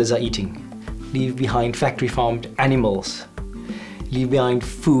caterpillars are eating. Leave behind factory-farmed animals. Leave behind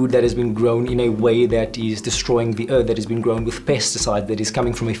food that has been grown in a way that is destroying the earth, that has been grown with pesticide, that is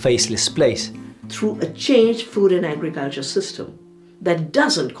coming from a faceless place. Through a changed food and agriculture system that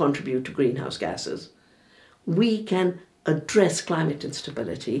doesn't contribute to greenhouse gases, we can address climate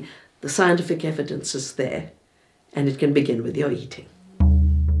instability. The scientific evidence is there, and it can begin with your eating.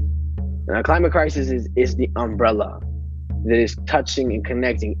 Now, climate crisis is the umbrella that is touching and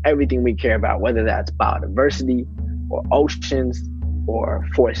connecting everything we care about, whether that's biodiversity or oceans or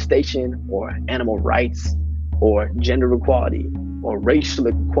forestation or animal rights or gender equality or racial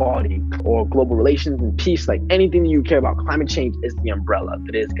equality or global relations and peace. Like anything that you care about, climate change is the umbrella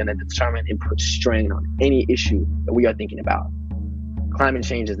that is going to determine and put strain on any issue that we are thinking about. Climate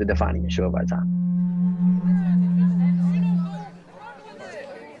change is the defining issue of our time.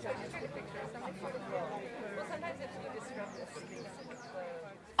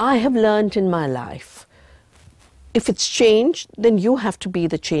 I have learned in my life, if it's change, then you have to be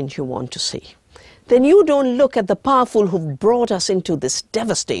the change you want to see. Then you don't look at the powerful who've brought us into this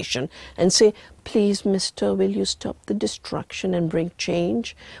devastation and say, please, mister, will you stop the destruction and bring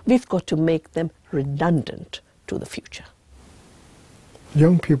change? We've got to make them redundant to the future.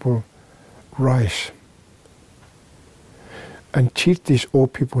 Young people rise and teach these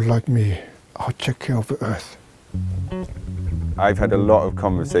old people like me how to take care of the earth. I've had a lot of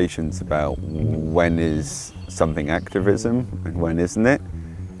conversations about when is something activism and when isn't it.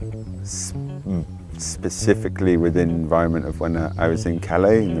 Specifically within the environment of when I was in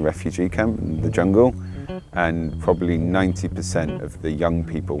Calais in the refugee camp in the jungle, and probably 90% of the young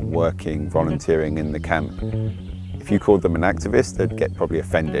people working, volunteering in the camp, if you called them an activist, they'd get probably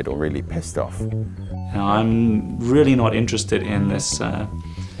offended or really pissed off. Now, I'm really not interested in this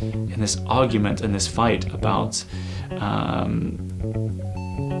argument and this fight about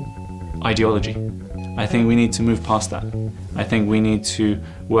ideology. I think we need to move past that. I think we need to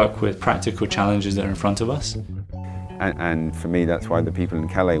work with practical challenges that are in front of us. And for me, that's why the people in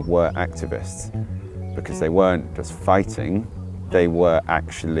Calais were activists, because they weren't just fighting, they were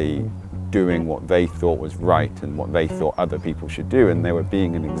actually doing what they thought was right and what they thought other people should do, and they were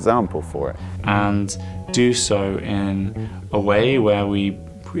being an example for it. And do so in a way where we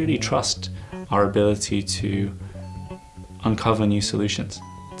really trust our ability to uncover new solutions,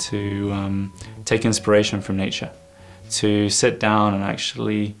 to take inspiration from nature, to sit down and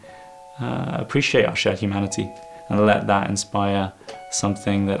actually appreciate our shared humanity and let that inspire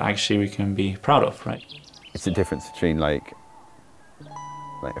something that actually we can be proud of, right? It's the difference between like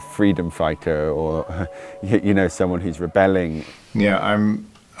a freedom fighter or you know, someone who's rebelling. Yeah,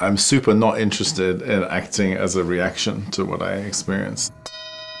 I'm super not interested in acting as a reaction to what I experienced.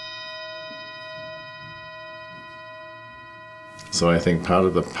 So I think part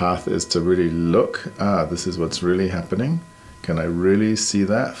of the path is to really look, this is what's really happening. Can I really see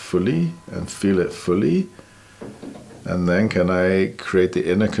that fully and feel it fully? And then can I create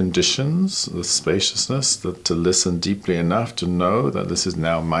the inner conditions, the spaciousness, to listen deeply enough to know that this is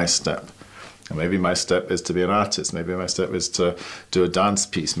now my step. And maybe my step is to be an artist. Maybe my step is to do a dance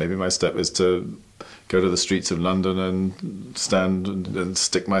piece. Maybe my step is to go to the streets of London and stand and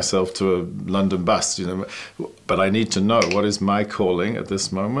stick myself to a London bus, you know. But I need to know what is my calling at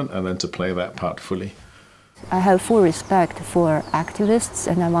this moment and then to play that part fully. I have full respect for activists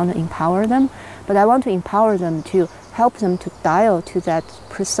and I want to empower them, but I want to empower them to help them to dial to that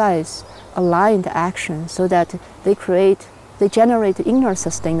precise, aligned action so that they generate inner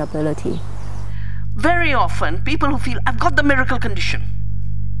sustainability. Very often, people who feel, I've got the miracle condition.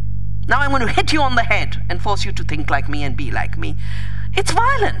 Now I'm going to hit you on the head and force you to think like me and be like me. It's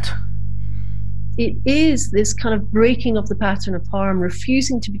violent. It is this kind of breaking of the pattern of harm,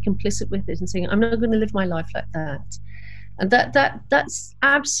 refusing to be complicit with it and saying, I'm not going to live my life like that. And that's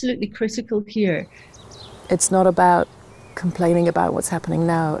absolutely critical here. It's not about complaining about what's happening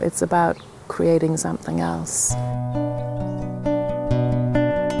now, it's about creating something else.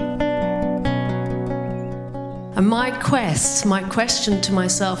 And my question to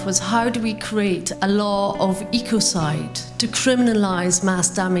myself was, how do we create a law of ecocide to criminalize mass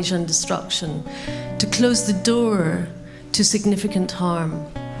damage and destruction, to close the door to significant harm,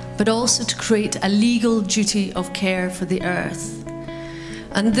 but also to create a legal duty of care for the earth?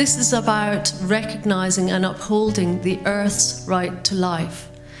 And this is about recognizing and upholding the earth's right to life.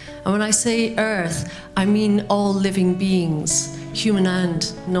 And when I say earth, I mean all living beings, human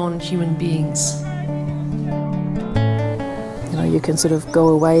and non-human beings. You know, you can sort of go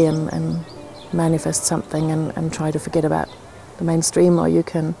away and manifest something and try to forget about the mainstream, or you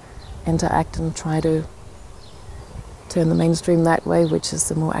can interact and try to turn the mainstream that way, which is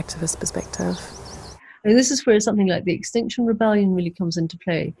the more activist perspective. And this is where something like the Extinction Rebellion really comes into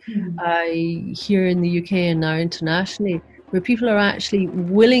play. Here in the UK and now internationally, where people are actually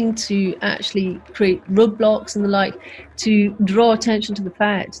willing to actually create roadblocks and the like to draw attention to the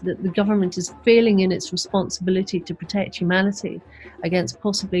fact that the government is failing in its responsibility to protect humanity against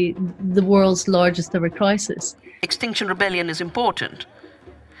possibly the world's largest ever crisis. Extinction Rebellion is important.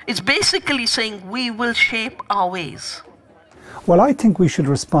 It's basically saying we will shape our ways. Well, I think we should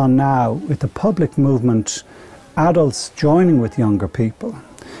respond now with the public movement, adults joining with younger people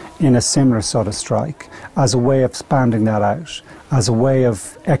in a similar sort of strike, as a way of expanding that out, as a way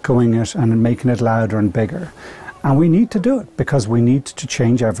of echoing it and making it louder and bigger. And we need to do it because we need to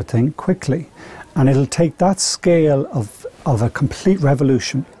change everything quickly. And it'll take that scale of a complete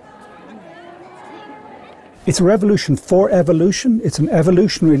revolution. It's a revolution for evolution. It's an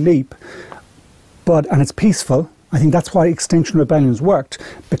evolutionary leap, and it's peaceful. I think that's why Extinction Rebellion's worked,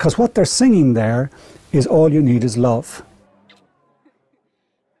 because what they're singing there is all you need is love.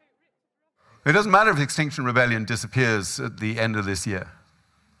 It doesn't matter if Extinction Rebellion disappears at the end of this year.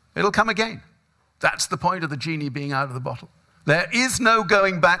 It'll come again. That's the point of the genie being out of the bottle. There is no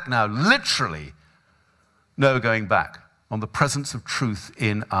going back now, literally no going back on the presence of truth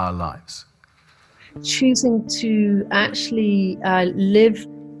in our lives. Choosing to actually live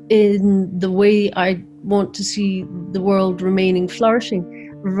in the way I want to see the world remaining flourishing,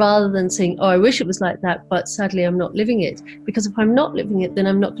 rather than saying, oh, I wish it was like that, but sadly I'm not living it. Because if I'm not living it, then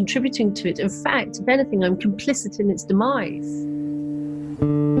I'm not contributing to it. In fact, if anything, I'm complicit in its demise.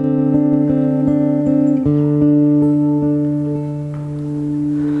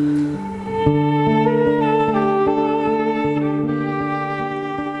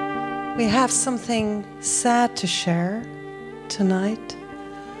 We have something sad to share tonight,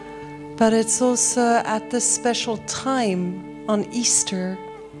 but it's also at this special time on Easter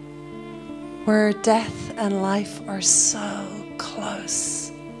where death and life are so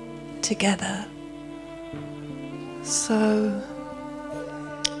close together. So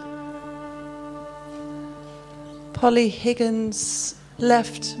Polly Higgins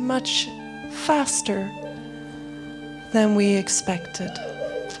left much faster than we expected.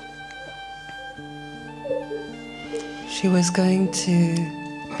 She was going to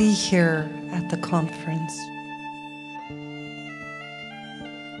be here at the conference.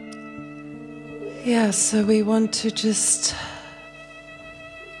 Yeah, so we want to just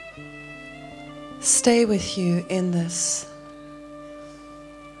stay with you in this.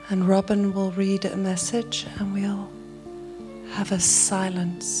 And Robin will read a message and we'll have a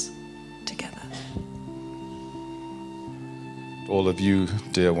silence together. All of you,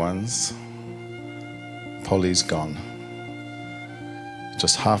 dear ones, Polly's gone.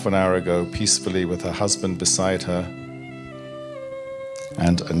 Just half an hour ago, peacefully with her husband beside her,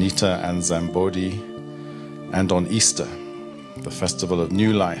 and Anita and Zambodi, and on Easter, the festival of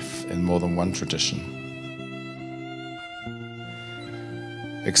new life in more than one tradition.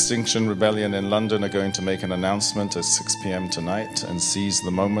 Extinction Rebellion in London are going to make an announcement at 6 p.m. tonight and seize the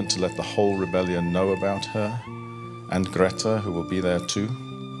moment to let the whole rebellion know about her, and Greta, who will be there too,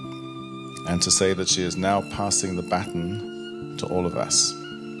 and to say that she is now passing the baton to all of us.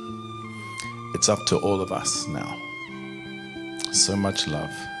 It's up to all of us now. So much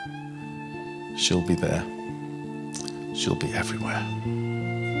love. She'll be there. She'll be everywhere.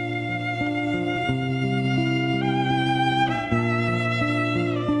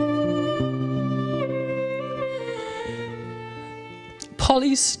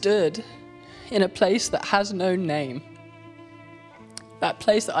 Polly stood in a place that has no name. That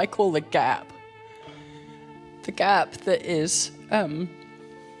place that I call the gap. The gap that is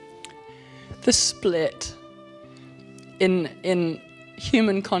the split in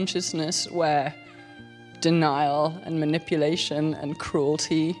human consciousness where denial and manipulation and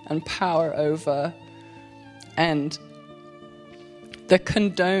cruelty and power over and the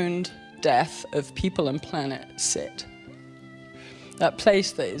condoned death of people and planet sit. That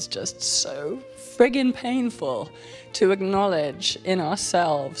place that is just so friggin' painful to acknowledge in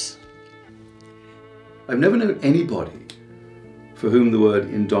ourselves. I've never known anybody for whom the word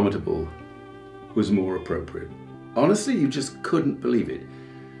indomitable was more appropriate. Honestly, you just couldn't believe it.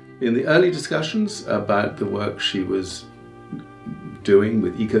 In the early discussions about the work she was doing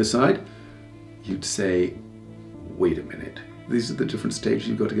with Ecocide, you'd say, wait a minute, these are the different stages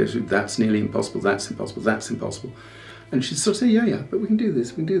you've got to go through. That's nearly impossible, that's impossible, that's impossible. And she'd sort of say, yeah, but we can do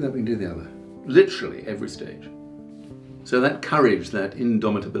this, we can do that, we can do the other. Literally every stage. So that courage, that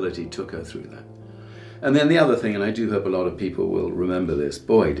indomitability took her through that. And then the other thing, and I do hope a lot of people will remember this,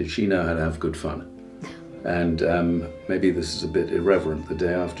 boy, did she know how to have good fun. And maybe this is a bit irreverent the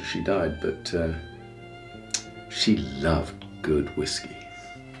day after she died, but she loved good whiskey.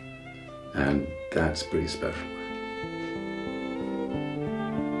 And that's pretty special.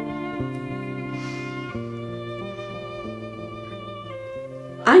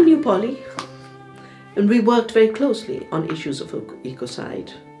 I knew Polly, and we worked very closely on issues of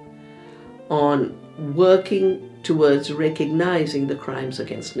ecocide, on working towards recognizing the crimes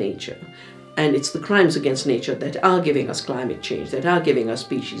against nature. And it's the crimes against nature that are giving us climate change, that are giving us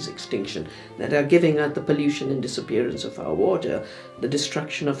species extinction, that are giving us the pollution and disappearance of our water, the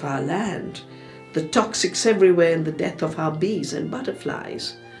destruction of our land, the toxics everywhere and the death of our bees and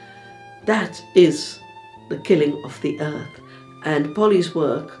butterflies. That is the killing of the earth. And Polly's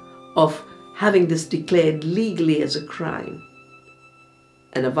work of having this declared legally as a crime,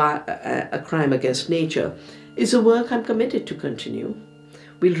 and a crime against nature, is a work I'm committed to continue.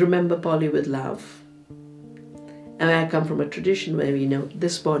 We'll remember Polly with love. And I come from a tradition where we know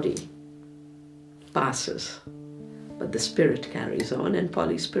this body passes, but the spirit carries on, and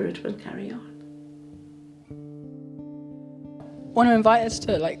Polly's spirit will carry on. I want to invite us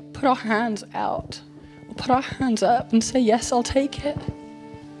to put our hands out, or put our hands up and say, yes, I'll take it.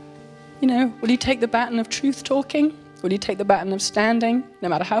 You know, will you take the baton of truth talking? Will you take the baton of standing, no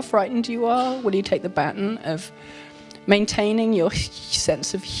matter how frightened you are? Will you take the baton of maintaining your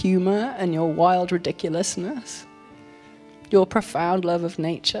sense of humor and your wild ridiculousness, your profound love of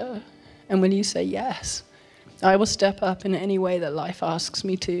nature? And will you say, yes, I will step up in any way that life asks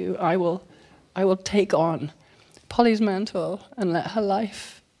me to. I will take on Polly's mantle and let her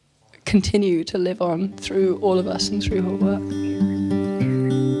life continue to live on through all of us and through her work.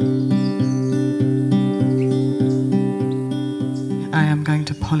 I am going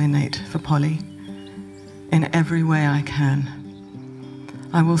to pollinate for Polly in every way I can.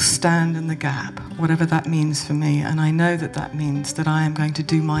 I will stand in the gap, whatever that means for me, and I know that that means that I am going to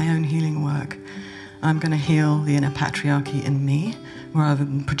do my own healing work. I'm going to heal the inner patriarchy in me rather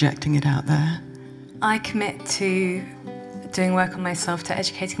than projecting it out there. I commit to doing work on myself, to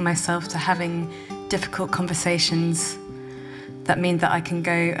educating myself, to having difficult conversations that mean that I can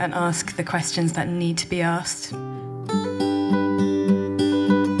go and ask the questions that need to be asked.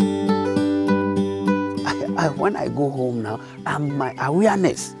 When I go home now, my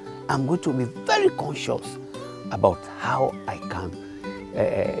awareness, I'm going to be very conscious about how I can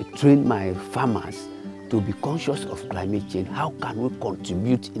train my farmers to be conscious of climate change. How can we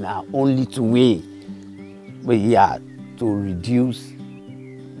contribute in our own little way? To reduce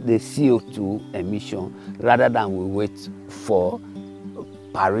the CO2 emission rather than we wait for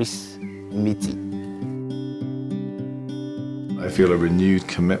Paris meeting. I feel a renewed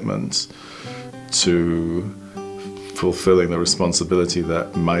commitment to fulfilling the responsibility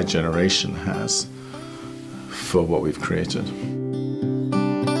that my generation has for what we've created.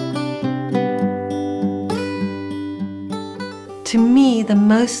 To me, the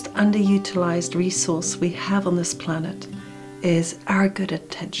most underutilized resource we have on this planet is our good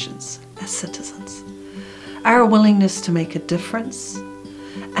intentions as citizens, our willingness to make a difference,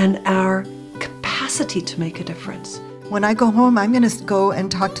 and our capacity to make a difference. When I go home, I'm going to go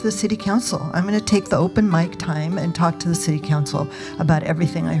and talk to the city council. I'm going to take the open mic time and talk to the city council about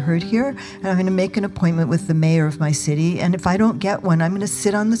everything I heard here. And I'm going to make an appointment with the mayor of my city. And if I don't get one, I'm going to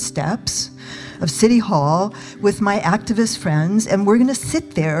sit on the steps of City Hall with my activist friends. And we're going to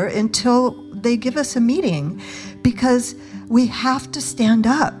sit there until they give us a meeting, because we have to stand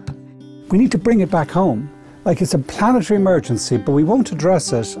up. We need to bring it back home. Like, it's a planetary emergency, but we won't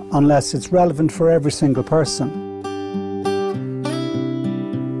address it unless it's relevant for every single person.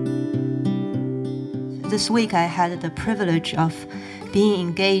 This week I had the privilege of being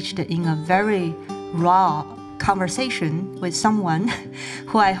engaged in a very raw conversation with someone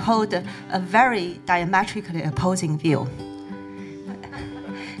who I hold a very diametrically opposing view.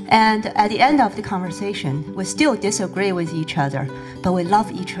 And at the end of the conversation, we still disagree with each other, but we love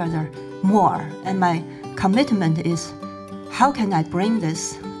each other more. And my commitment is, how can I bring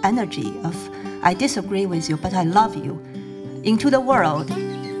this energy of I disagree with you, but I love you into the world?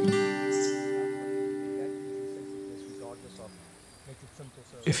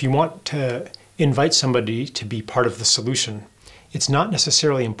 If you want to invite somebody to be part of the solution, it's not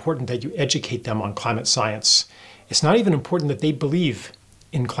necessarily important that you educate them on climate science. It's not even important that they believe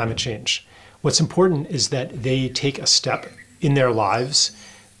in climate change. What's important is that they take a step in their lives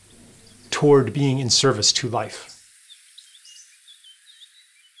toward being in service to life.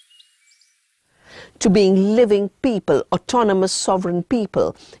 To being living people, autonomous sovereign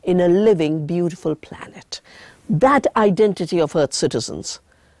people in a living, beautiful planet. That identity of Earth citizens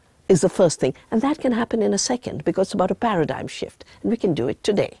is the first thing. And that can happen in a second, because it's about a paradigm shift. And we can do it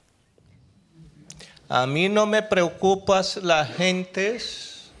today. A mí no me preocupas las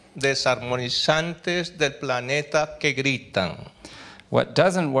gentes desarmonizantes del planeta que gritan. What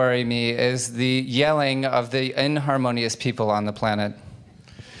doesn't worry me is the yelling of the inharmonious people on the planet.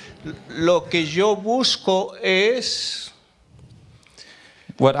 Lo que yo busco es...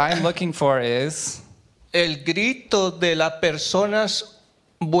 What I'm looking for is... el grito de las personas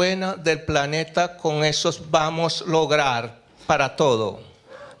buenas del planeta, con esos vamos a lograr para todo.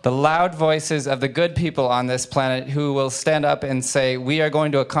 The loud voices of the good people on this planet who will stand up and say, we are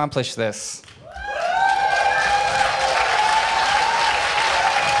going to accomplish this.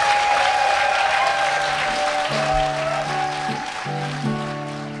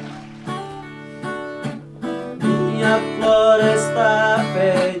 Minha floresta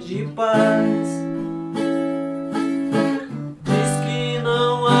pede paz. Diz que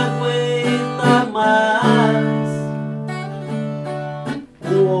não aguenta mais.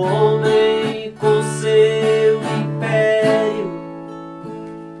 O homem com seu império,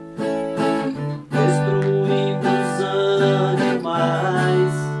 destruindo os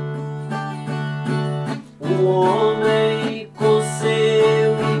animais. O homem com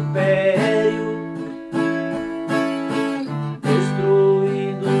seu império,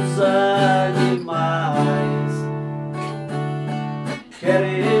 destruindo os animais,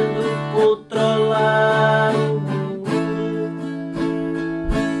 querendo controlar o mundo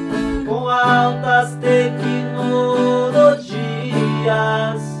com altas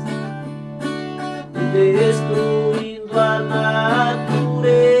tecnologias e destruindo a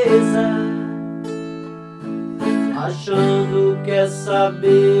natureza, achando que é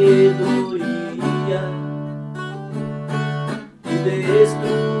sabedoria.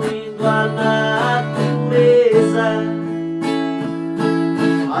 seguindo a natureza,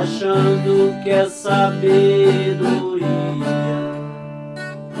 achando que é sabedoria.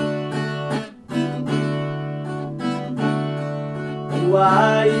 O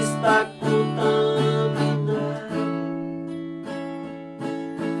ar está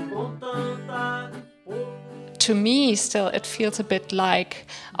To me, still, it feels a bit like,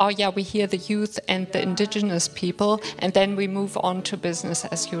 oh yeah, we hear the youth and the indigenous people, and then we move on to business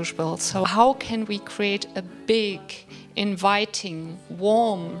as usual. So how can we create a big, inviting,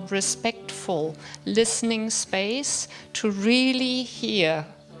 warm, respectful, listening space to really hear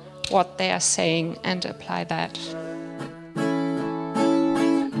what they are saying and apply that?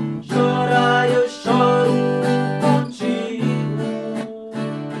 Chora, eu choro contigo.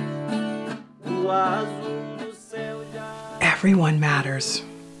 O azul. Everyone matters.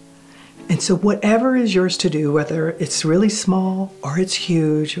 And so whatever is yours to do, whether it's really small or it's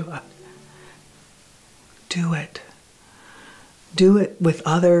huge, do it. Do it with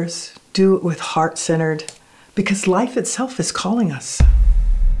others, do it with heart-centered, because life itself is calling us.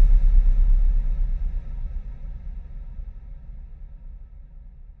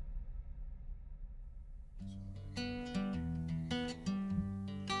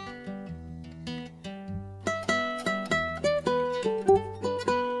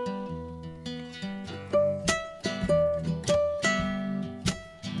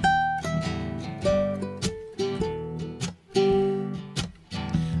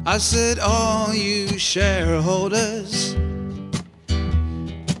 I said, all you shareholders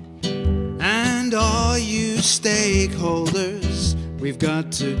and all you stakeholders, we've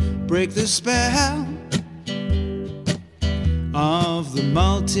got to break the spell of the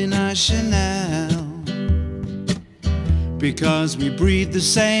multinational, because we breathe the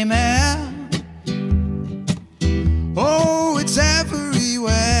same air. Oh, it's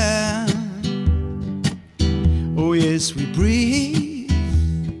everywhere. Oh, yes, we breathe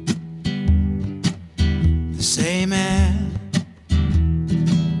same air.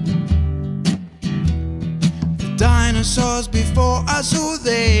 The dinosaurs before us, oh,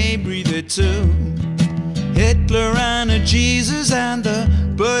 they breathe it too. Hitler and a Jesus and the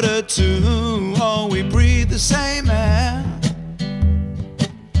Buddha too. Oh, we breathe the same air.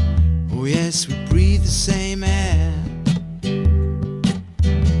 Oh, yes, we breathe the same air.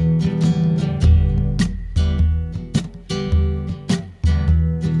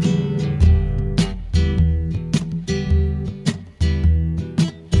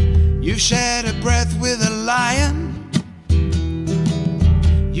 You shared a breath with a lion.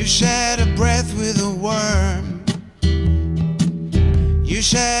 You shared a breath with a worm. You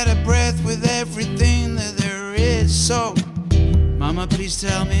shared a breath with everything that there is. So, Mama, please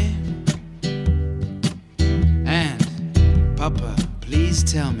tell me. And, Papa, please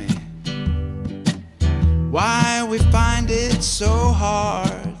tell me why we find it so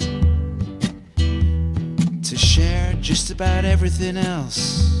hard to share just about everything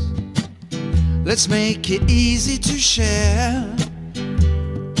else. Let's make it easy to share,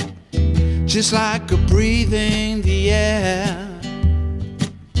 just like a breathing the air.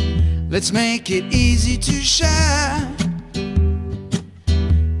 Let's make it easy to share,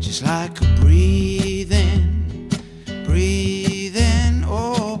 just like a breathing.